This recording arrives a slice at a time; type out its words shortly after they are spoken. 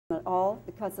at all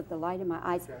because of the light in my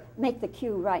eyes. Okay. Make the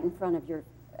cue right in front of your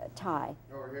tie.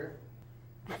 Over here?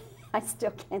 I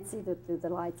still can't see through the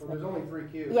lights. Well, there's only 3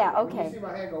 cues. Yeah, When okay. you see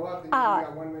my hand go up, then you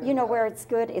got 1 minute You know left. where it's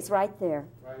good? It's right there.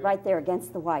 Right There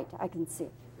against the white. I can see.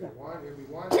 Okay, Yeah. it'll be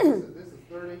 1, this is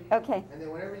 30. Okay. And then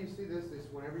whenever you see this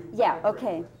whenever you Yeah, break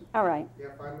okay. this. All right. You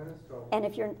have 5 minutes total. And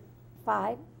if you're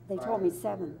 5, they 5 told me minutes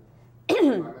 7. 5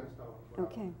 minutes total. Wow.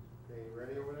 Okay. Okay, you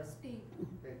ready over there? Speed.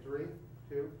 Okay, 3,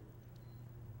 2.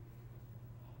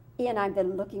 Ian, I've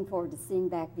been looking forward to seeing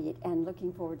Backbeat and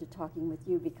looking forward to talking with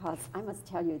you because I must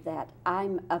tell you that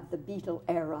I'm of the Beatle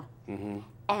era. Mm-hmm.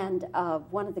 And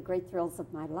one of the great thrills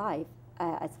of my life,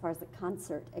 as far as the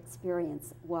concert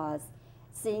experience, was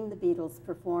seeing the Beatles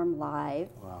perform live.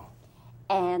 Wow.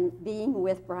 And being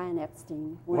with Brian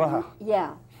Epstein. Wow.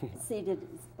 Yeah, seated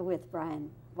with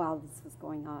Brian while this was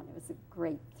going on. It was a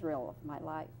great thrill of my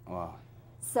life. Wow.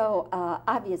 So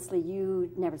obviously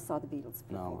you never saw the Beatles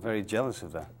perform. No, I'm very jealous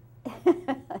of that.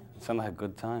 It sounded like a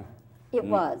good time. It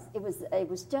was. It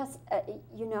was just,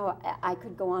 you know, I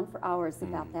could go on for hours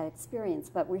about that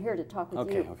experience, but we're here to talk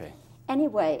with you. Okay.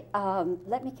 Anyway,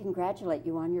 let me congratulate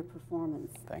you on your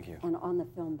performance. Thank you. And on the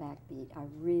film Backbeat. I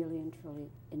really and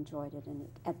truly enjoyed it and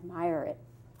admire it.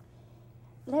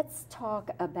 Let's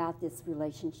talk about this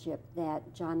relationship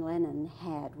that John Lennon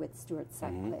had with Stuart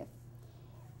Sutcliffe.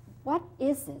 What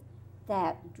is it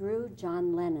that drew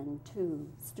John Lennon to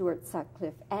Stuart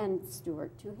Sutcliffe and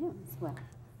Stuart to him as well?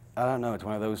 I don't know. It's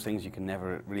one of those things you can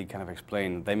never really kind of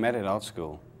explain. They met at art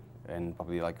school in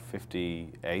probably like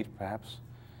 58, perhaps.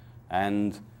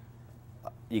 And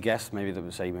you guess maybe there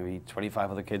was, say, maybe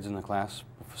 25 other kids in the class.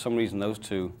 But for some reason, those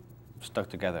two stuck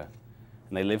together.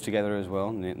 And they lived together as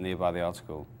well, nearby the art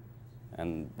school.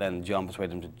 And then John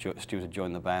persuaded him Stuart to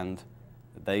join the band.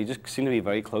 They just seemed to be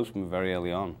very close from very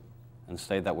early on and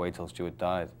stayed that way till Stuart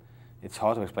died. It's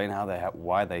hard to explain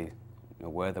why they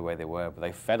were the way they were, but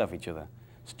they fed off each other.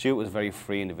 Stuart was a very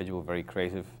free individual, very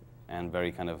creative, and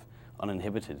very kind of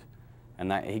uninhibited.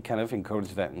 And that, he kind of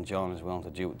encouraged that in John as well, to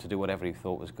do whatever he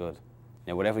thought was good.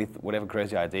 You know, whatever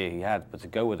crazy idea he had, but to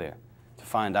go with it, to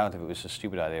find out if it was a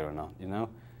stupid idea or not, you know?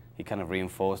 He kind of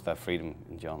reinforced that freedom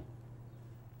in John.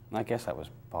 And I guess that was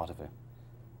part of it.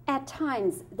 At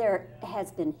times, there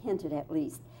has been hinted, at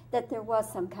least, that there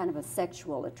was some kind of a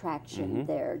sexual attraction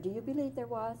there. Do you believe there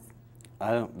was?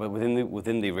 I don't, but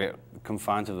within the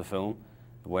confines of the film,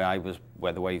 the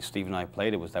way Steve and I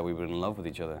played it was that we were in love with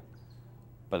each other.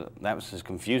 But that was as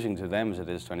confusing to them as it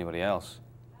is to anybody else.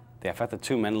 The fact that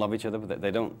two men love each other, but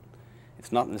they don't,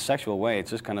 it's not in a sexual way,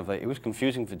 it's just kind of like, it was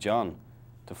confusing for John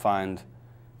to find,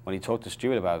 when he talked to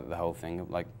Stuart about the whole thing,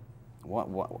 like,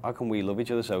 how can we love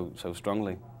each other so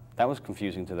strongly? That was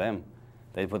confusing to them.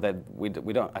 I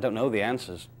don't know the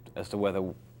answers as to whether,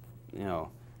 you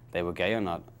know, they were gay or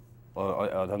not, or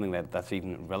I don't think that's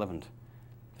even relevant.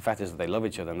 The fact is that they love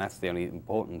each other, and that's the only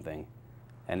important thing.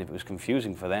 And if it was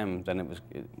confusing for them, then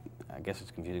I guess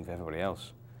it's confusing for everybody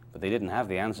else. But they didn't have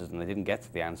the answers, and they didn't get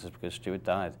to the answers because Stuart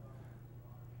died.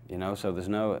 You know, so there's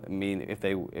no, I mean,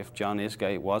 if John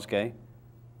was gay,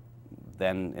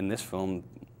 then in this film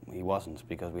he wasn't,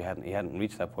 because he hadn't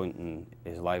reached that point in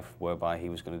his life whereby he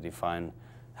was going to define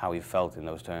how he felt in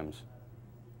those terms.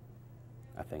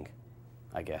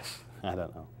 I guess, I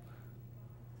don't know.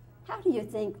 How do you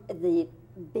think the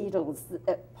Beatles,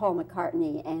 Paul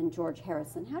McCartney and George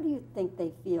Harrison, how do you think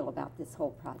they feel about this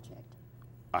whole project?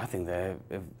 I think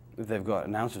if they've got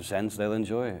an ounce of sense, they'll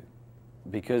enjoy it.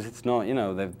 Because it's not, you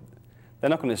know, they're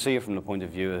not going to see it from the point of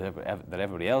view that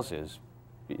everybody else is.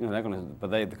 You know, they're going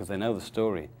to, because they know the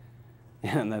story.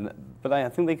 But I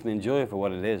think they can enjoy it for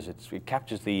what it is. It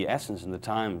captures the essence and the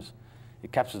times.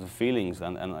 It captures the feelings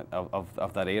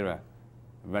of that era,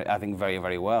 I think, very,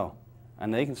 very well.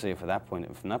 And they can see it from that point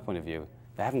of view.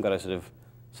 They haven't got to sort of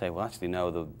say, well, actually,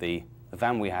 no, the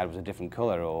van we had was a different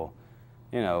color, or,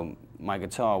 you know, my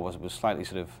guitar was slightly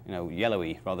sort of, you know,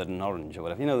 yellowy rather than orange or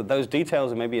whatever. You know, those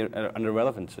details are maybe an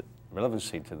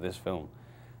irrelevancy to this film.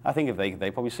 I think if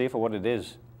they probably see it for what it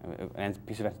is, a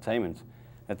piece of entertainment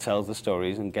that tells the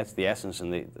stories and gets the essence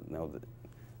and the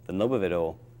nub of it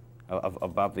all,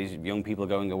 about these young people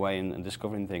going away and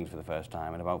discovering things for the first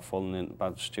time, and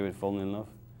about Stuart falling in love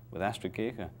with Astrid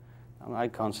Kircher. I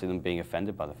can't see them being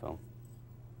offended by the film.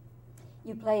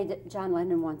 You played John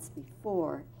Lennon once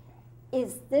before.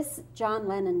 Is this John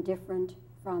Lennon different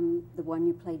from the one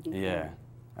you played before? Yeah,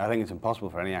 I think it's impossible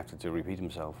for any actor to repeat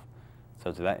himself.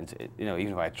 So to that, you know,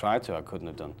 even if I tried to, I couldn't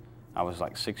have done. I was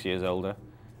like 6 years older,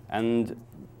 and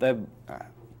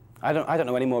I don't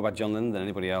know any more about John Lennon than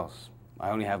anybody else.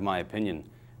 I only have my opinion.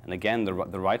 And again, the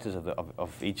writers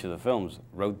of each of the films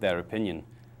wrote their opinion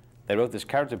they wrote this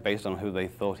character based on who they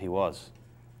thought he was,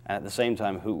 and at the same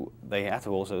time, who they had to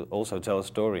also tell a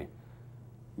story.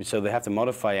 So they have to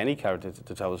modify any character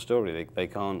to tell a story. They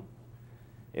can't.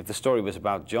 If the story was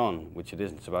about John, which it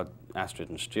isn't, it's about Astrid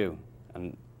and Stu,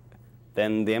 and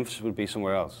then the emphasis would be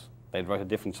somewhere else. They'd write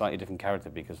a slightly different character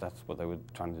because that's what they were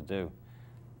trying to do.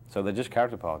 So they're just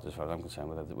character parts, as far as I'm concerned,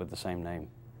 with the same name.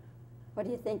 What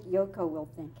do you think Yoko will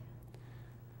think?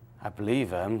 I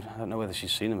believe, I don't know whether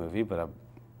she's seen the movie, but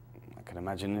I can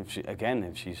imagine if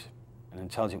she's an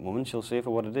intelligent woman, she'll see it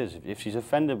for what it is. If she's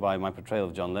offended by my portrayal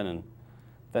of John Lennon,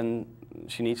 then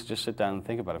she needs to just sit down and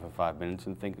think about it for 5 minutes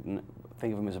and think of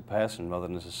him as a person rather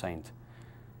than as a saint.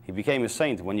 He became a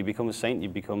saint. When you become a saint, you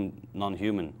become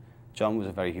non-human. John was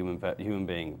a very human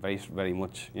being, very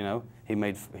much, you know.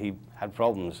 He had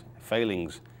problems,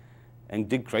 failings, and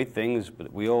did great things,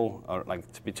 but we all are, like,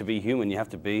 to be human, you have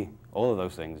to be all of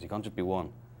those things. You can't just be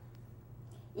one.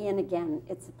 Ian, again,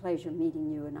 it's a pleasure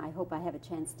meeting you, and I hope I have a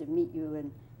chance to meet you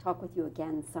and talk with you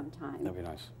again sometime. That'd be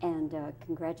nice. And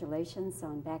congratulations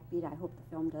on Backbeat. I hope the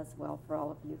film does well for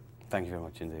all of you. Thank you very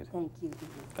much indeed. Thank you, Ian.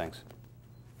 Thanks.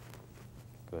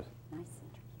 Good. Nice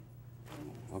interview. Very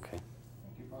nice. Okay.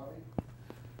 Thank you, Bobbie.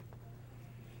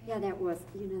 Yeah, that was,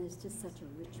 you know, there's just such a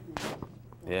rich memory.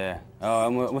 Yeah. Oh,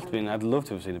 it must have been. I'd love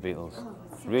to have seen the Beatles.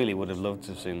 Really would have loved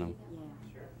to have seen them.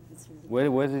 Yeah, it's really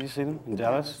Where did you see them? In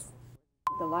Dallas?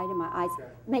 The light in my eyes.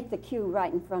 Make the cue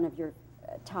right in front of your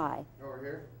tie. Over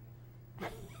here?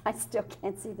 I still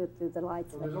can't see through the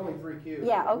lights. Well, there's only 3 cues.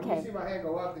 Yeah, When okay. you see my hand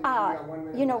go up, then you got 1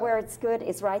 minute You know left. where it's good?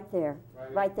 It's right there.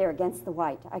 Right there against the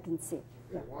white. I can see.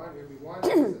 Okay, it'll be 1,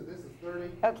 this is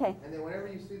 30. Okay. And then whenever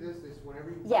you see this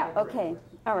whenever you Yeah, find okay. it.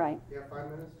 All right. You have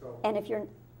 5 minutes total. And if you're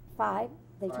 5,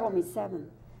 they 5 told me minutes.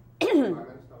 7. 5 minutes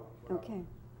total. Wow. Okay.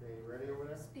 Okay, you ready over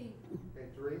there? Speed. Okay,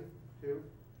 3, 2.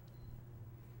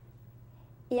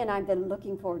 Ian, I've been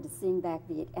looking forward to seeing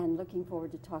Backbeat and looking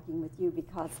forward to talking with you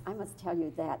because I must tell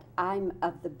you that I'm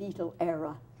of the Beatle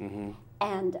era. Mm-hmm.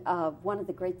 And one of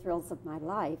the great thrills of my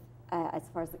life, as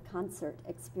far as the concert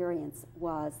experience,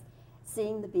 was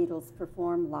seeing the Beatles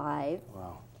perform live.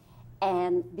 Wow.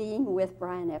 And being with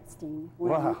Brian Epstein.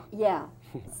 When, Wow. Yeah,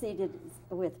 seated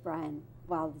with Brian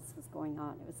while this was going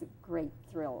on. It was a great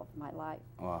thrill of my life.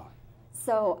 Wow.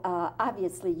 So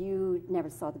obviously you never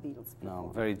saw the Beatles perform. No,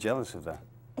 I'm very jealous of that.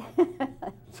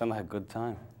 It sounded like a good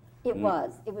time. It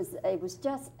was. It was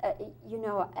just, you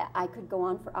know, I could go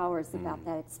on for hours about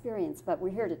that experience, but we're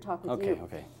here to talk with you.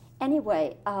 Okay.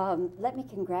 Anyway, let me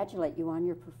congratulate you on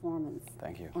your performance.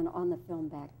 Thank you. And on the film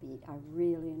Backbeat. I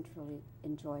really and truly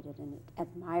enjoyed it and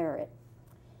admire it.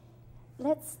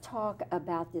 Let's talk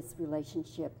about this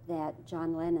relationship that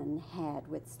John Lennon had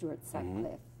with Stuart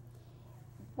Sutcliffe.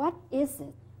 What is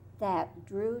it that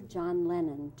drew John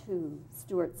Lennon to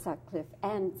Stuart Sutcliffe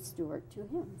and Stuart to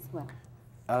him as well?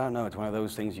 I don't know. It's one of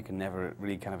those things you can never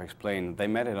really kind of explain. They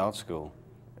met at art school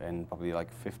in probably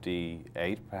like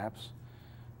 58, perhaps.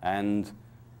 And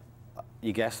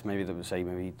you guess maybe there was, say,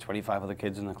 maybe 25 other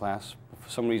kids in the class. For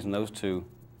some reason, those two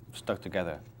stuck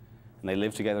together. And they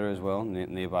lived together as well,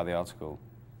 nearby the art school.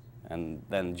 And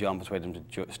then John persuaded him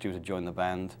Stuart to join the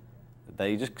band.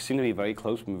 They just seemed to be very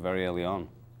close from very early on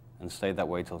and stayed that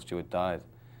way till Stuart died.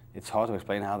 It's hard to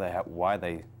explain why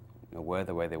they were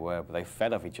the way they were, but they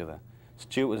fed off each other.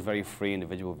 Stuart was a very free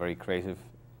individual, very creative,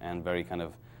 and very kind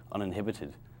of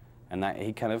uninhibited. And that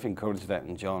he kind of encouraged that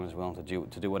in John as well, to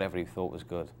do whatever he thought was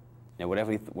good. You know,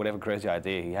 whatever crazy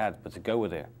idea he had, but to go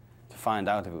with it, to find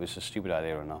out if it was a stupid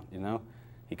idea or not, you know?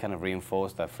 He kind of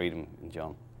reinforced that freedom in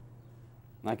John.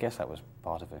 And I guess that was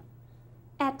part of it.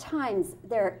 At times,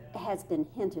 there has been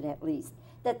hinted at least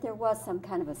that there was some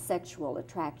kind of a sexual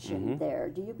attraction there.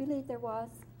 Do you believe there was?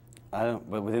 I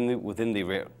don't, but within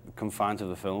the confines of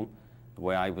the film,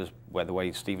 the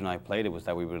way Steve and I played it was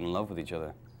that we were in love with each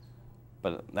other.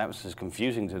 But that was as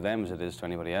confusing to them as it is to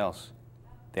anybody else.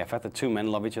 The fact that 2 men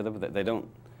love each other, but they don't,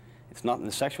 it's not in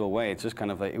a sexual way, it's just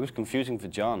kind of like, it was confusing for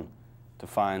John to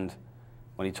find,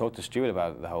 when he talked to Stuart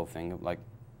about the whole thing, like,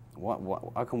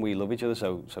 how can we love each other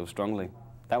so strongly?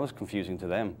 That was confusing to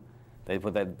them. I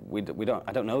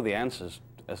don't know the answers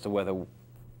as to whether, you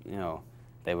know,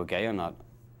 they were gay or not,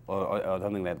 or I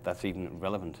don't think that's even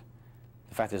relevant.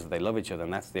 The fact is that they love each other,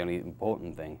 and that's the only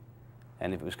important thing.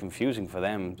 And if it was confusing for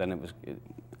them, then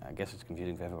I guess it's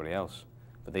confusing for everybody else.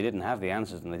 But they didn't have the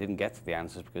answers, and they didn't get to the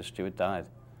answers because Stuart died.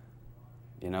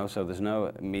 You know, so there's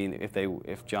no, I mean,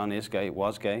 if John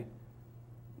was gay,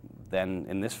 then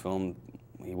in this film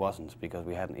he wasn't, because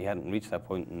he hadn't reached that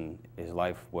point in his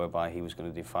life whereby he was going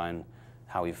to define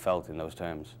how he felt in those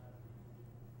terms.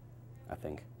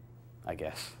 I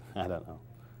guess. I don't know.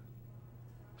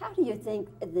 How do you think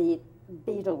the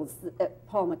Beatles,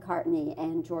 Paul McCartney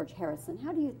and George Harrison.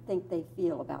 How do you think they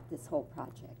feel about this whole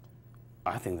project?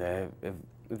 I think if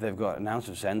they've got an ounce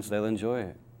of sense, they'll enjoy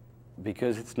it.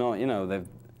 Because it's not, you know,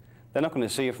 they're not going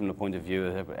to see it from the point of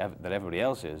view that everybody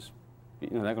else is. You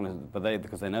know, they're going to,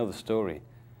 because they know the story.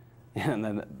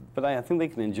 But I think they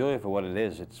can enjoy it for what it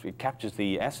is. It captures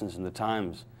the essence and the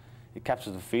times. It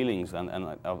captures the feelings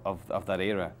of that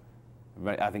era,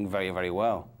 I think, very, very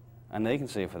well. And they can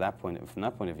see it from that point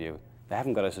of view. They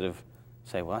haven't got to sort of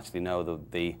say, well, actually, no,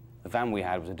 the van we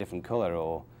had was a different colour,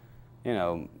 or, you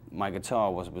know, my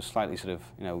guitar was slightly sort of,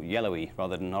 you know, yellowy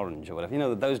rather than orange or whatever. You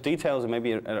know, those details are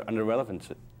maybe under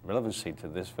relevancy to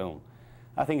this film.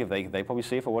 I think if they probably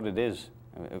see it for what it is,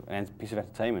 a piece of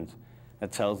entertainment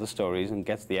that tells the stories and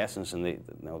gets the essence and the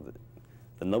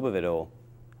nub of it all,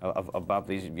 about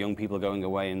these young people going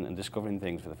away and discovering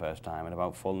things for the first time, and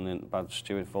about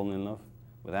Stuart falling in love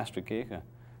with Astrid Kircher.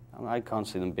 I can't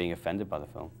see them being offended by the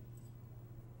film.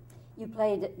 You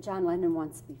played John Lennon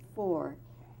once before.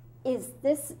 Is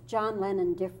this John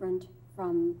Lennon different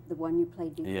from the one you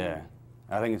played before? Yeah,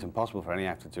 I think it's impossible for any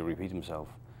actor to repeat himself.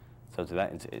 So to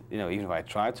that, you know, even if I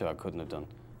tried to, I couldn't have done.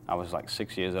 I was like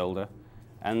 6 years older,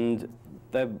 and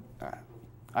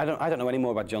I don't know any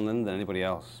more about John Lennon than anybody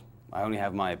else. I only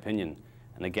have my opinion.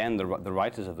 And again, the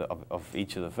writers of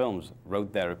each of the films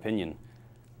wrote their opinion.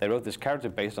 They wrote this character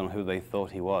based on who they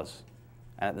thought he was,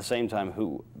 and at the same time,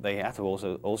 they had to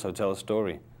also tell a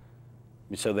story.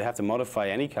 So they have to modify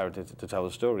any character to tell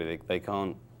a story. They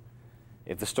can't.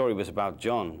 If the story was about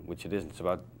John, which it isn't, it's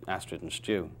about Astrid and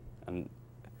Stu, and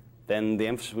then the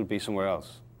emphasis would be somewhere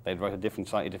else. They'd write a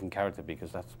slightly different character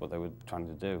because that's what they were trying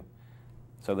to do.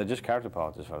 So they're just character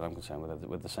parts, as far as I'm concerned,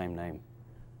 with the same name.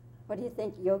 What do you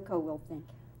think Yoko will think?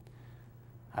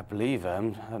 I believe, I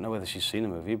don't know whether she's seen the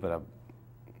movie, but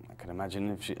I can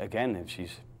imagine if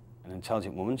she's an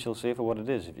intelligent woman, she'll see it for what it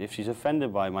is. If she's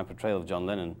offended by my portrayal of John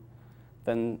Lennon,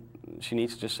 then she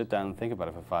needs to just sit down and think about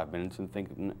it for 5 minutes and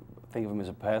think of him as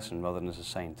a person rather than as a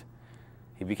saint.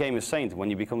 He became a saint. When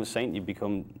you become a saint, you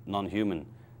become non-human.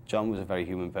 John was a very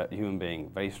human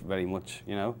being, very much,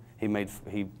 you know.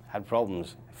 He had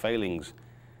problems, failings,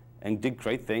 and did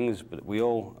great things, but we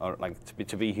all are, like,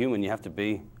 to be human, you have to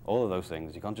be all of those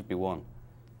things. You can't just be one.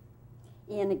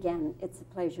 Ian, again, it's a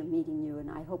pleasure meeting you, and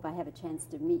I hope I have a chance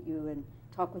to meet you and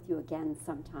talk with you again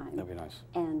sometime. That'd be nice.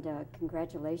 And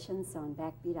congratulations on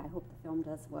Backbeat. I hope the film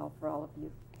does well for all of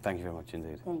you. Thank you very much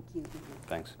indeed. Thank you.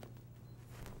 Thanks.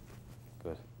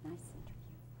 Good. Nice interview.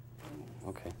 Very nice.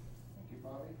 Okay. Thank you,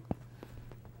 Bobbie.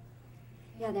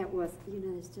 Yeah, that was, you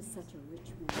know, there's just such a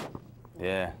rich memory.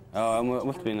 Yeah. Oh,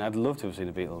 I'd love to have seen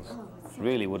the Beatles. Oh,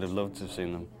 Really would have loved to have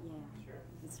seen them. Yeah.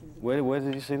 It's really Where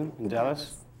did you see them? In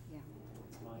Dallas? Yeah.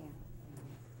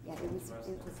 Yeah. Yeah, it was